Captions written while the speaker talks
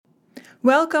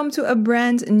Welcome to a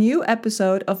brand new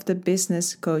episode of the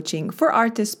Business Coaching for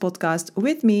Artists podcast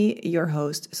with me, your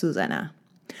host, Susanna.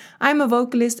 I'm a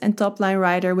vocalist and top-line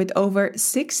writer with over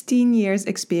 16 years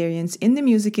experience in the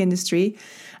music industry,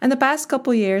 and the past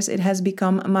couple years it has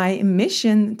become my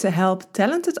mission to help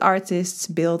talented artists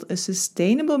build a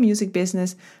sustainable music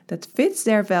business that fits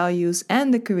their values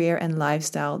and the career and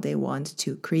lifestyle they want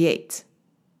to create.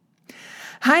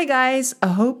 Hi guys, I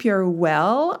hope you're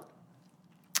well.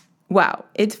 Wow,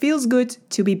 it feels good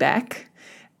to be back.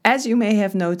 As you may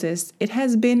have noticed, it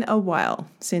has been a while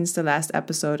since the last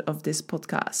episode of this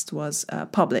podcast was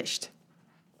published.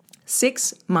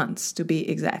 6 months to be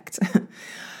exact.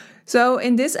 So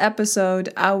in this episode,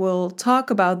 I will talk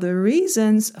about the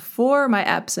reasons for my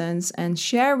absence and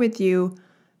share with you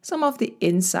some of the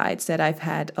insights that I've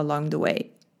had along the way.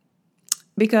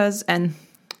 Because, and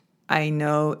I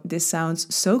know this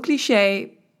sounds so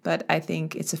cliche, but I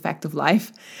think it's a fact of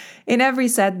life. In every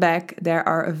setback, there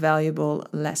are valuable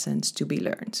lessons to be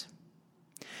learned.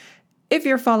 If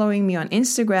you're following me on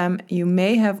Instagram, you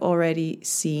may have already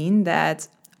seen that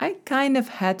I kind of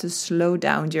had to slow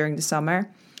down during the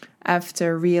summer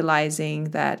after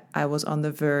realizing that I was on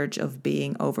the verge of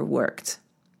being overworked.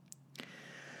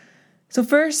 So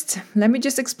first, let me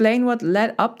just explain what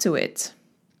led up to it.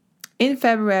 In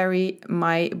February,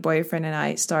 my boyfriend and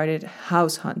I started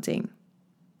house hunting.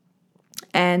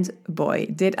 And boy,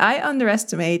 did I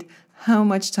underestimate how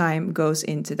much time goes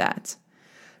into that.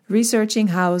 Researching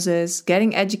houses,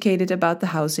 getting educated about the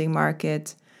housing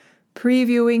market,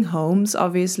 previewing homes,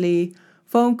 obviously,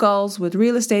 phone calls with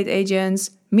real estate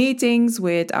agents, meetings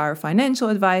with our financial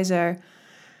advisor,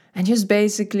 and just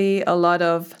basically a lot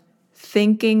of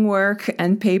thinking work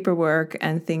and paperwork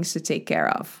and things to take care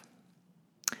of.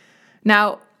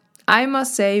 Now, I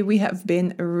must say we have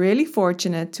been really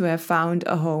fortunate to have found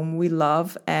a home we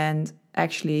love and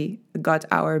actually got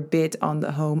our bid on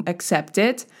the home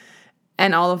accepted.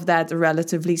 And all of that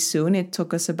relatively soon. It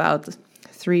took us about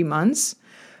 3 months,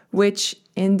 which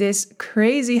in this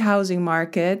crazy housing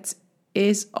market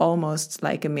is almost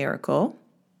like a miracle.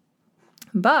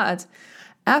 But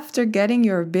after getting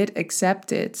your bid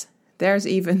accepted, there's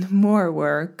even more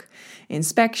work.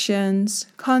 Inspections,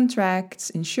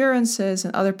 contracts, insurances,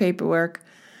 and other paperwork.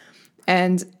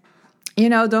 And,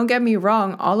 don't get me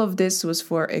wrong, all of this was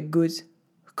for a good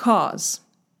cause.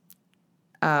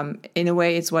 In a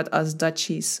way, it's what us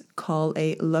Dutchies call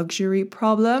a luxury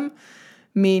problem,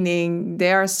 meaning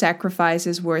they are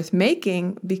sacrifices worth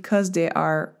making because they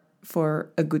are for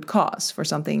a good cause, for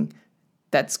something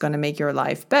that's going to make your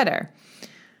life better.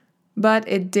 But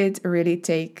it did really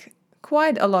take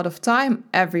quite a lot of time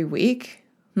every week,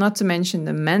 not to mention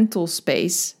the mental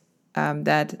space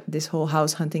that this whole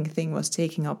house hunting thing was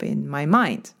taking up in my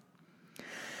mind.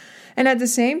 And at the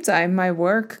same time, my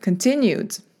work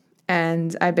continued,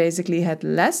 and I basically had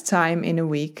less time in a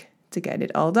week to get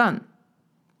it all done.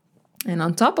 And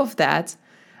on top of that,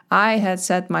 I had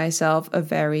set myself a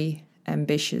very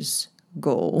ambitious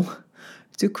goal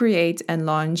to create and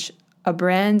launch a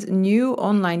brand new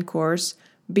online course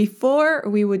before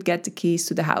we would get the keys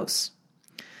to the house.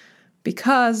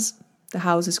 Because the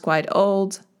house is quite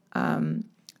old,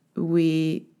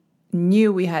 we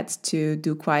knew we had to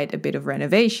do quite a bit of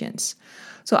renovations.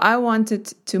 So I wanted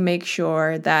to make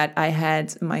sure that I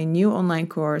had my new online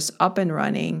course up and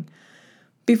running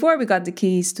before we got the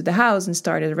keys to the house and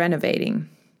started renovating.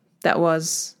 That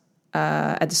was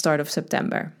at the start of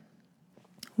September.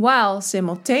 While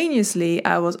simultaneously,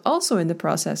 I was also in the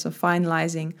process of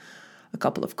finalizing a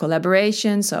couple of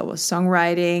collaborations. So I was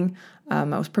songwriting, I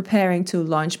was preparing to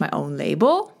launch my own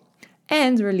label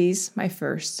and release my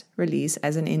first release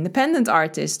as an independent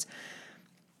artist,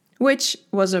 which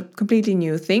was a completely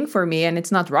new thing for me. And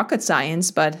it's not rocket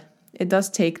science, but it does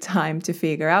take time to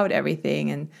figure out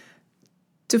everything and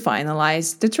to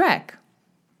finalize the track.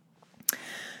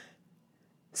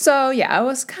 So yeah, I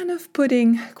was kind of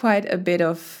putting quite a bit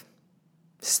of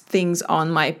things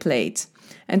on my plate.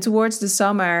 And towards the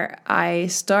summer, I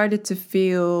started to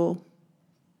feel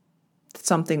that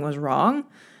something was wrong.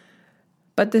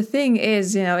 But the thing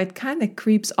is, it kind of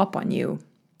creeps up on you.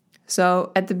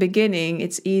 So at the beginning,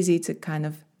 it's easy to kind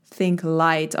of think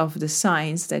light of the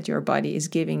signs that your body is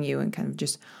giving you and kind of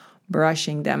just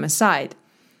brushing them aside.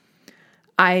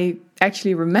 I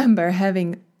actually remember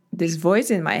having this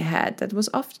voice in my head that was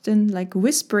often like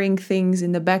whispering things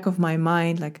in the back of my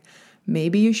mind, like,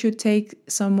 maybe you should take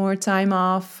some more time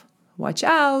off. Watch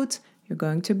out. You're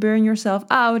going to burn yourself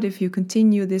out if you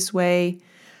continue this way.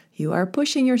 You are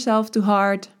pushing yourself too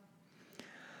hard.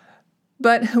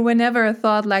 But whenever a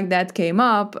thought like that came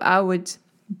up, I would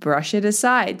brush it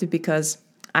aside because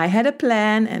I had a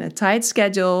plan and a tight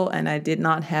schedule, and I did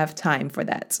not have time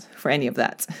for any of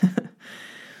that.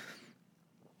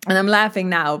 And I'm laughing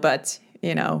now, but,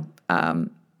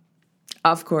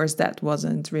 of course, that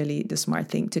wasn't really the smart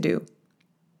thing to do.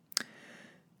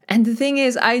 And the thing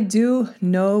is, I do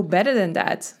know better than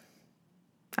that.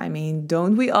 I mean,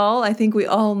 don't we all? I think we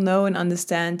all know and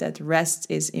understand that rest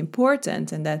is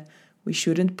important and that we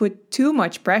shouldn't put too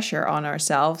much pressure on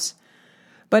ourselves.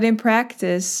 But in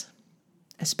practice,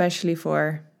 especially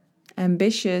for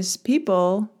ambitious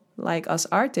people like us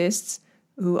artists,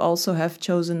 who also have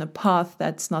chosen a path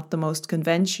that's not the most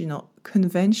conventional,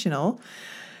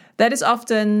 that is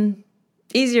often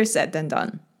easier said than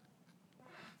done.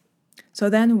 So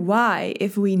then why,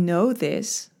 if we know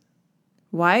this,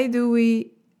 why do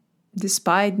we,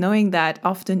 despite knowing that,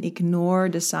 often ignore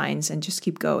the signs and just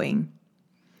keep going?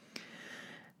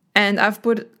 And I've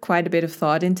put quite a bit of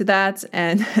thought into that,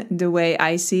 and the way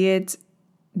I see it,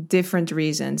 different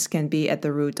reasons can be at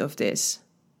the root of this.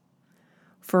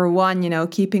 For one,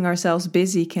 keeping ourselves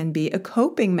busy can be a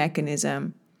coping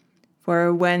mechanism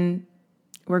for when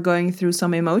we're going through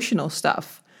some emotional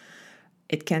stuff.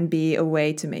 It can be a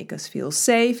way to make us feel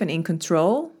safe and in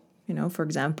control, for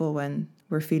example, when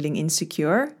we're feeling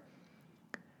insecure.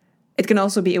 It can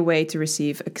also be a way to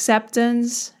receive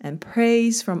acceptance and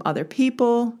praise from other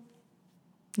people,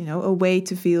 a way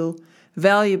to feel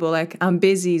valuable, like I'm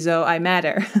busy, so I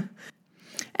matter.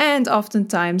 And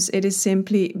oftentimes it is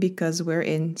simply because we're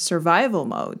in survival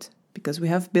mode, because we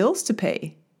have bills to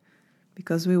pay,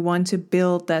 because we want to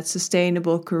build that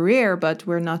sustainable career, but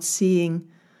we're not seeing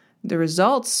the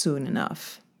results soon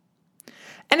enough.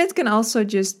 And it can also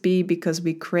just be because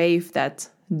we crave that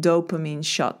dopamine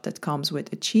shot that comes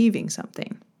with achieving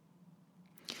something.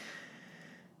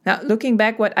 Now, looking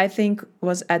back, what I think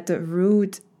was at the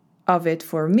root of it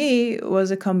for me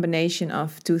was a combination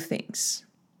of two things.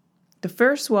 The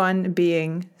first one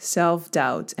being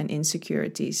self-doubt and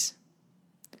insecurities.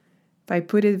 If I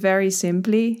put it very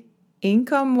simply,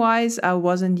 income-wise, I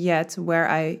wasn't yet where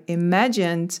I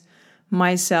imagined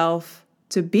myself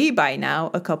to be by now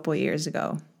a couple years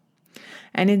ago.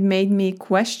 And it made me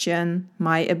question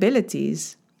my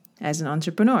abilities as an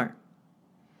entrepreneur.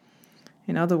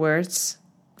 In other words,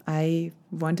 I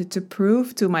wanted to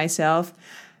prove to myself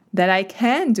that I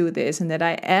can do this and that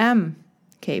I am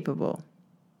capable.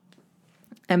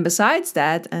 And besides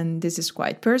that, and this is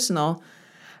quite personal,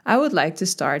 I would like to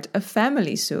start a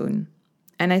family soon.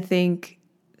 And I think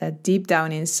that deep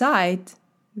down inside,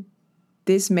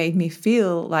 this made me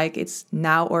feel like it's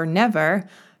now or never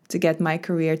to get my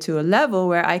career to a level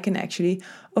where I can actually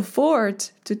afford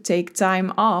to take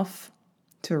time off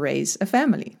to raise a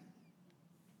family.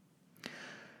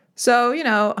 So,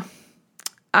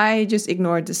 I just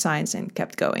ignored the signs and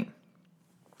kept going.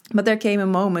 But there came a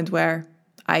moment where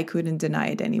I couldn't deny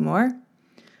it anymore.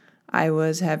 I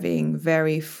was having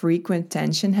very frequent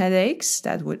tension headaches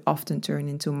that would often turn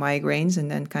into migraines and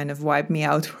then kind of wipe me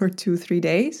out for 2-3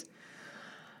 days.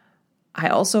 I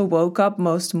also woke up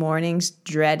most mornings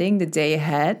dreading the day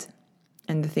ahead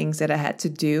and the things that I had to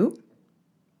do.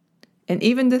 And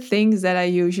even the things that I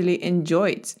usually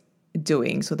enjoyed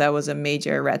doing. So that was a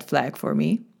major red flag for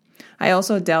me. I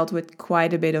also dealt with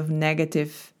quite a bit of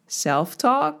negative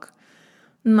self-talk,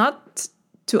 not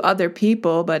to other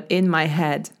people, but in my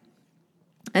head.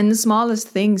 And the smallest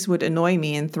things would annoy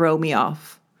me and throw me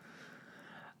off.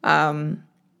 Like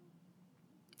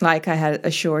I had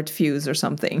a short fuse or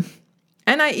something.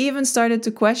 And I even started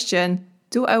to question,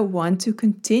 do I want to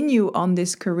continue on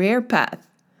this career path?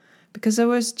 Because I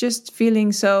was just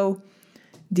feeling so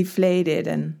deflated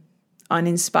and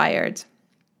uninspired.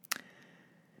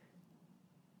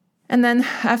 And then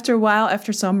after a while,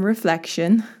 after some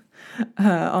reflection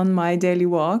on my daily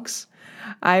walks,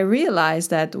 I realized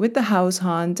that with the house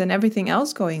hunt and everything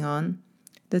else going on,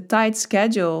 the tight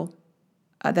schedule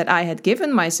that I had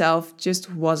given myself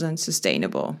just wasn't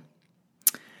sustainable.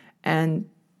 And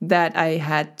that I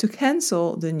had to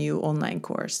cancel the new online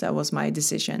course. That was my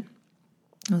decision.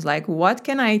 I was like, what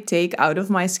can I take out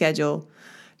of my schedule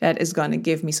that is going to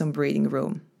give me some breathing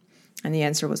room? And the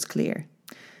answer was clear.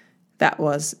 That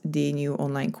was the new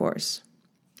online course.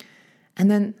 And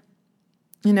then,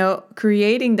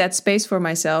 creating that space for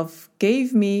myself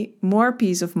gave me more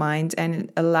peace of mind and it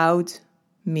allowed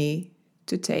me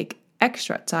to take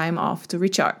extra time off to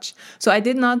recharge. So I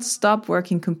did not stop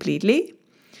working completely,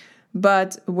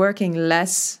 but working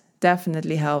less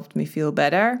definitely helped me feel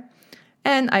better.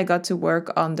 And I got to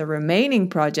work on the remaining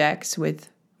projects with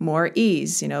more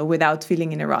ease, without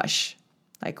feeling in a rush,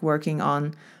 like working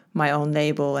on my own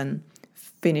label and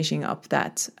finishing up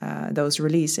those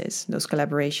releases, those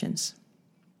collaborations.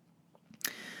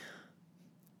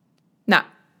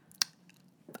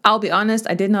 I'll be honest,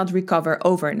 I did not recover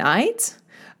overnight,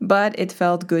 but it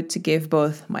felt good to give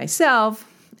both myself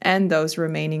and those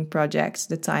remaining projects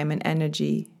the time and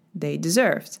energy they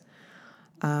deserved.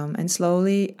 And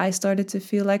slowly I started to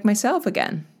feel like myself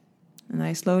again. And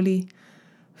I slowly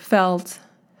felt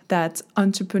that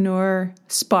entrepreneur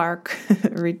spark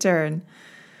return.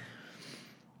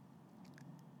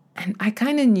 And I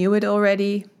kind of knew it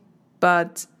already,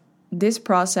 but this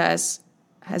process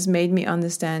has made me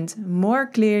understand more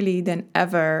clearly than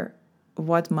ever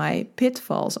what my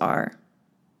pitfalls are.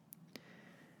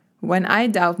 When I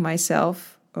doubt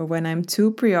myself, or when I'm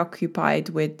too preoccupied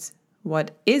with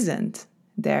what isn't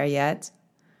there yet,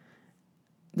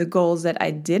 the goals that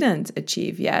I didn't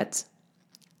achieve yet,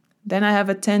 then I have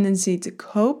a tendency to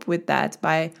cope with that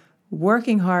by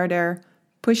working harder,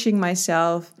 pushing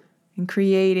myself, and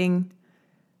creating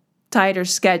tighter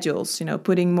schedules,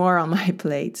 putting more on my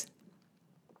plate.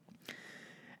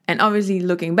 And obviously,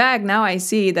 looking back, now I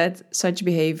see that such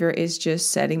behavior is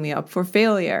just setting me up for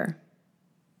failure.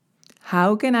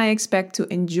 How can I expect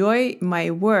to enjoy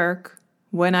my work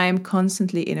when I am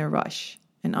constantly in a rush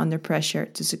and under pressure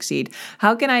to succeed?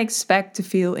 How can I expect to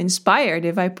feel inspired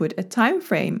if I put a time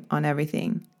frame on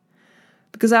everything?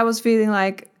 Because I was feeling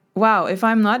like, wow, if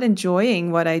I'm not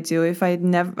enjoying what I do, if I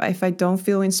don't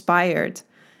feel inspired,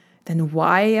 then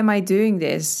why am I doing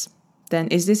this? Then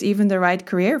is this even the right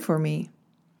career for me?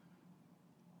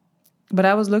 But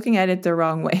I was looking at it the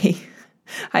wrong way.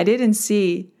 I didn't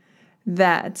see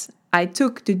that I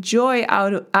took the joy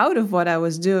out of what I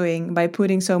was doing by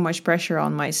putting so much pressure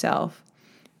on myself,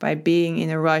 by being in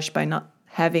a rush, by not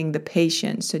having the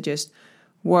patience to just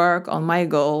work on my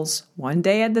goals one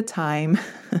day at a time.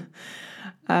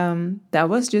 That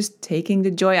was just taking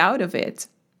the joy out of it.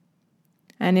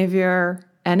 And if your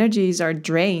energies are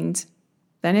drained,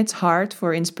 then it's hard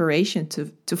for inspiration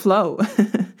to flow.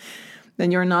 Then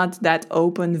you're not that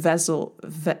open vessel.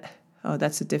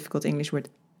 That's a difficult English word.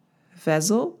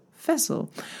 Vessel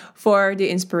for the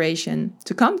inspiration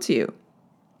to come to you.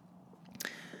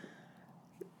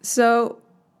 So,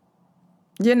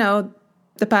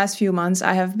 the past few months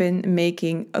I have been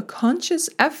making a conscious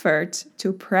effort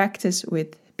to practice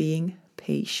with being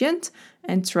patient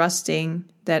and trusting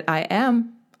that I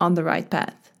am on the right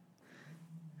path.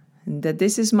 And that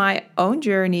this is my own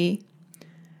journey,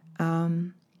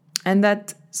 and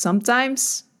that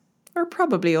sometimes, or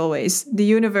probably always, the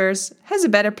universe has a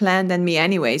better plan than me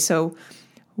anyway. So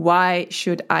why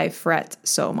should I fret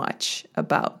so much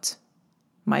about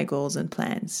my goals and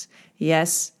plans?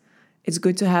 Yes, it's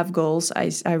good to have goals.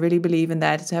 I really believe in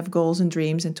that, to have goals and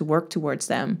dreams and to work towards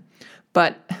them.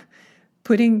 But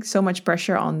putting so much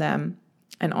pressure on them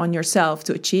and on yourself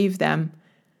to achieve them,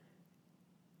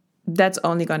 that's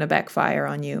only going to backfire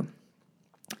on you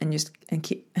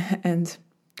and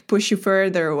push you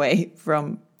further away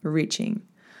from reaching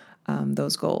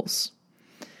those goals.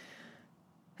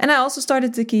 And I also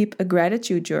started to keep a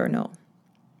gratitude journal.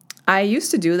 I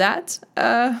used to do that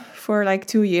for like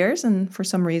 2 years, and for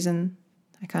some reason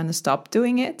I kind of stopped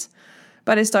doing it.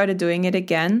 But I started doing it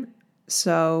again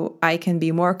so I can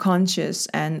be more conscious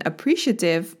and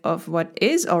appreciative of what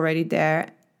is already there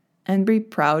and be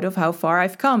proud of how far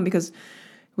I've come, because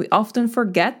we often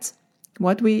forget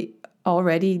what we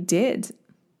already did,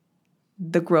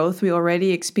 the growth we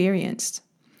already experienced,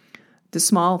 the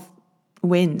small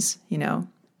wins,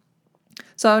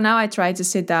 So now I try to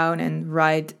sit down and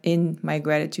write in my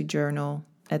gratitude journal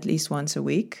at least once a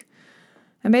week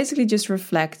and basically just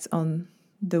reflect on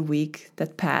the week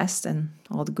that passed and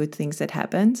all the good things that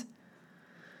happened.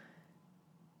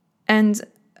 And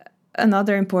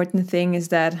another important thing is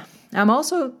that I'm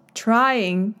also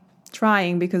trying,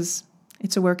 because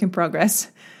it's a work in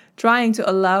progress, trying to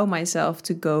allow myself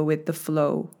to go with the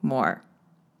flow more.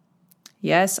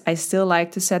 Yes, I still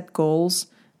like to set goals,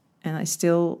 and it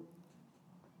still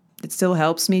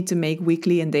helps me to make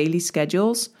weekly and daily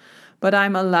schedules, but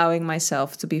I'm allowing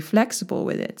myself to be flexible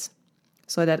with it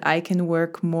so that I can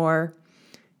work more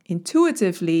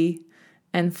intuitively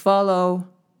and follow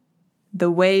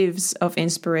the waves of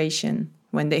inspiration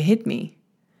when they hit me,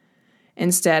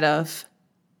 instead of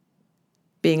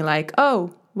being like,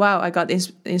 oh, wow, I got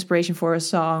inspiration for a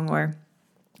song or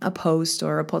a post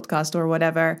or a podcast or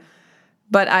whatever,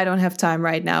 but I don't have time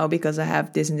right now because I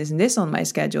have this and this and this on my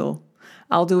schedule.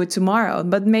 I'll do it tomorrow,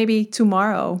 but maybe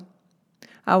tomorrow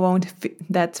I won't.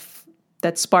 That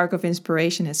spark of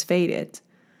inspiration has faded.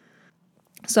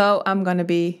 So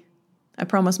I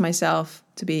promise myself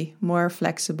to be more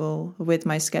flexible with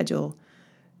my schedule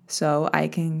so I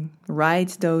can ride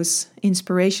those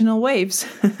inspirational waves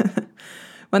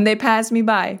before they pass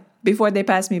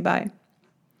me by.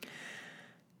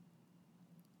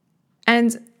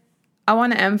 And I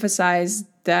want to emphasize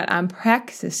that I'm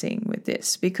practicing with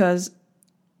this because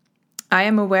I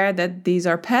am aware that these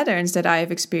are patterns that I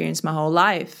have experienced my whole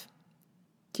life.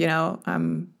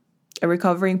 I'm a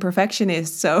recovering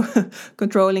perfectionist, so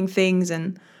controlling things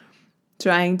and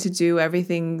trying to do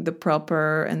everything the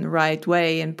proper and right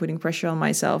way and putting pressure on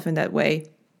myself in that way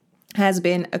has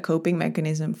been a coping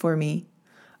mechanism for me,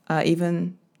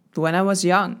 even when I was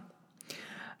young.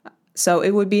 So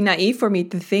it would be naive for me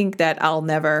to think that I'll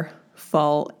never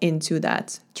fall into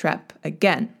that trap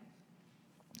again.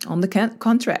 On the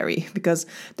contrary, because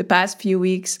the past few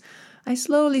weeks, I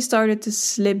slowly started to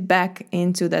slip back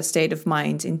into that state of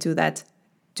mind, into that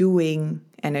doing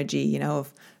energy,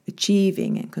 of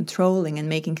achieving and controlling and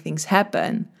making things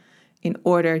happen in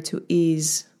order to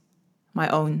ease my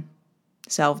own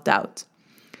self-doubt.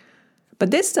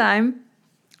 But this time,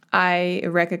 I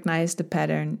recognized the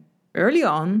pattern early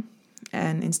on,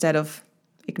 and instead of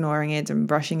ignoring it and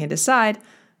brushing it aside,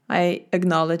 I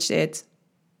acknowledged it,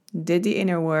 did the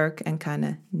inner work, and kind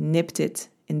of nipped it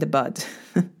in the bud.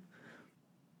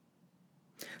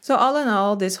 So all in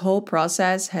all, this whole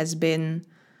process has been,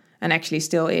 and actually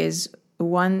still is,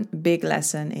 one big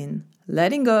lesson in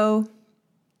letting go,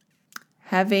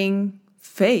 having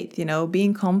faith,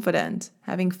 being confident,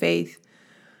 having faith,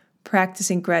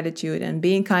 practicing gratitude, and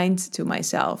being kind to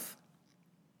myself,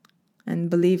 and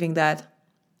believing that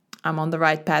I'm on the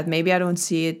right path. Maybe I don't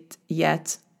see it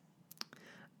yet,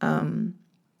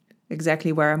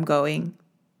 exactly where I'm going,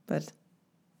 but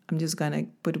I'm just going to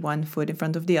put one foot in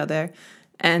front of the other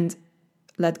and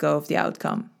let go of the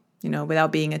outcome,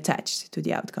 without being attached to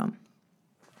the outcome.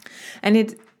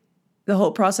 And the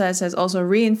whole process has also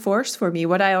reinforced for me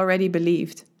what I already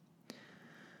believed,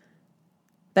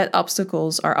 that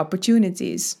obstacles are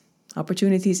opportunities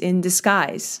in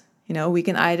disguise. We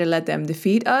can either let them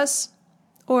defeat us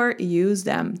or use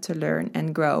them to learn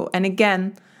and grow. And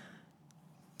again,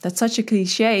 that's such a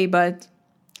cliche, but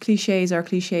cliches are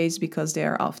cliches because they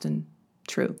are often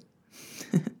true.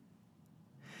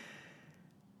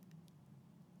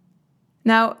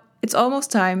 Now, it's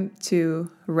almost time to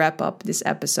wrap up this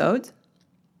episode.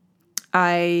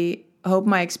 I hope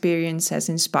my experience has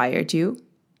inspired you.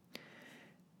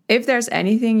 If there's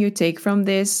anything you take from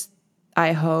this,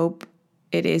 I hope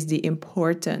it is the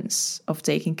importance of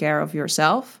taking care of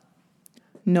yourself,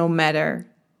 no matter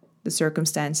the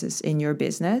circumstances in your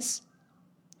business.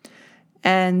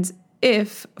 And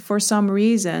if for some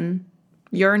reason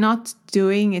you're not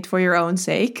doing it for your own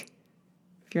sake,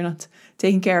 if you're not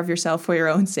taking care of yourself for your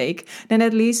own sake, then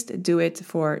at least do it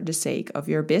for the sake of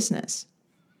your business.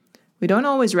 We don't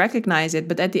always recognize it,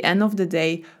 but at the end of the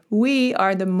day, we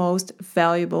are the most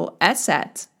valuable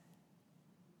asset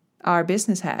our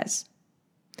business has.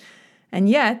 And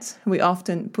yet, we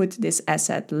often put this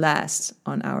asset last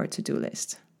on our to-do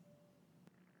list.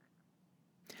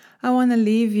 I want to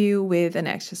leave you with an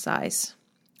exercise.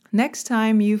 Next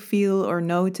time you feel or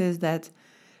notice that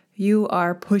you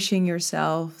are pushing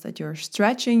yourself, that you're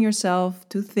stretching yourself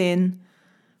too thin,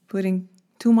 putting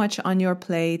too much on your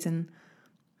plate and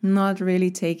not really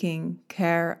taking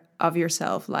care of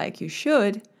yourself like you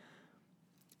should,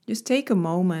 just take a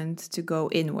moment to go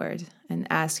inward and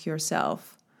ask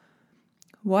yourself,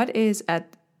 what is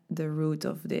at the root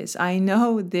of this? I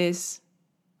know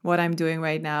what I'm doing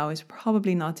right now is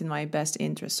probably not in my best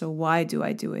interest, so why do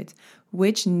I do it?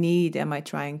 Which need am I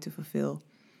trying to fulfill?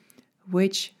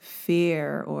 Which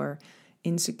fear or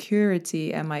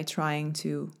insecurity am I trying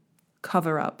to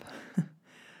cover up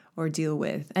or deal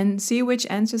with? And see which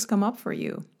answers come up for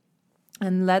you.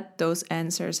 And let those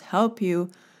answers help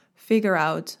you figure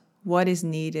out what is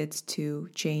needed to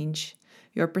change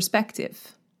your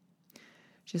perspective,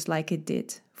 just like it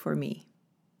did for me.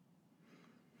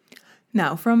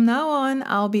 Now, from now on,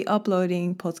 I'll be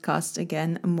uploading podcasts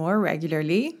again more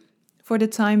regularly. For the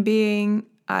time being,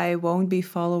 I won't be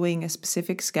following a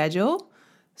specific schedule,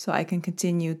 so I can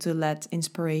continue to let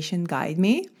inspiration guide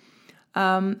me.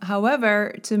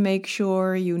 However, to make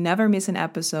sure you never miss an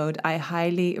episode, I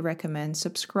highly recommend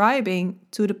subscribing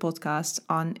to the podcast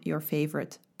on your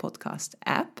favorite podcast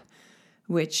app,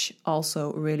 which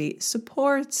also really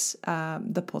supports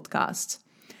the podcast.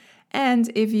 And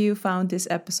if you found this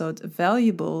episode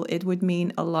valuable, it would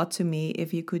mean a lot to me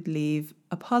if you could leave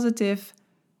a positive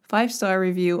 5-star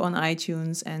review on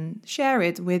iTunes and share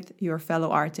it with your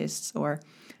fellow artists or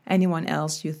anyone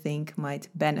else you think might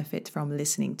benefit from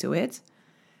listening to it.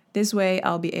 This way,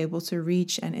 I'll be able to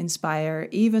reach and inspire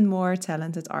even more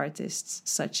talented artists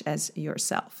such as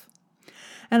yourself.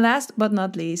 And last but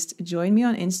not least, join me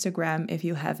on Instagram if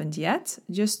you haven't yet.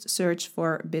 Just search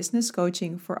for Business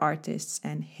Coaching for Artists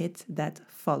and hit that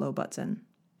follow button.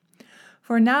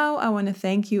 For now, I want to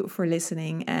thank you for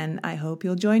listening, and I hope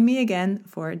you'll join me again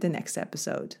for the next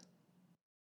episode.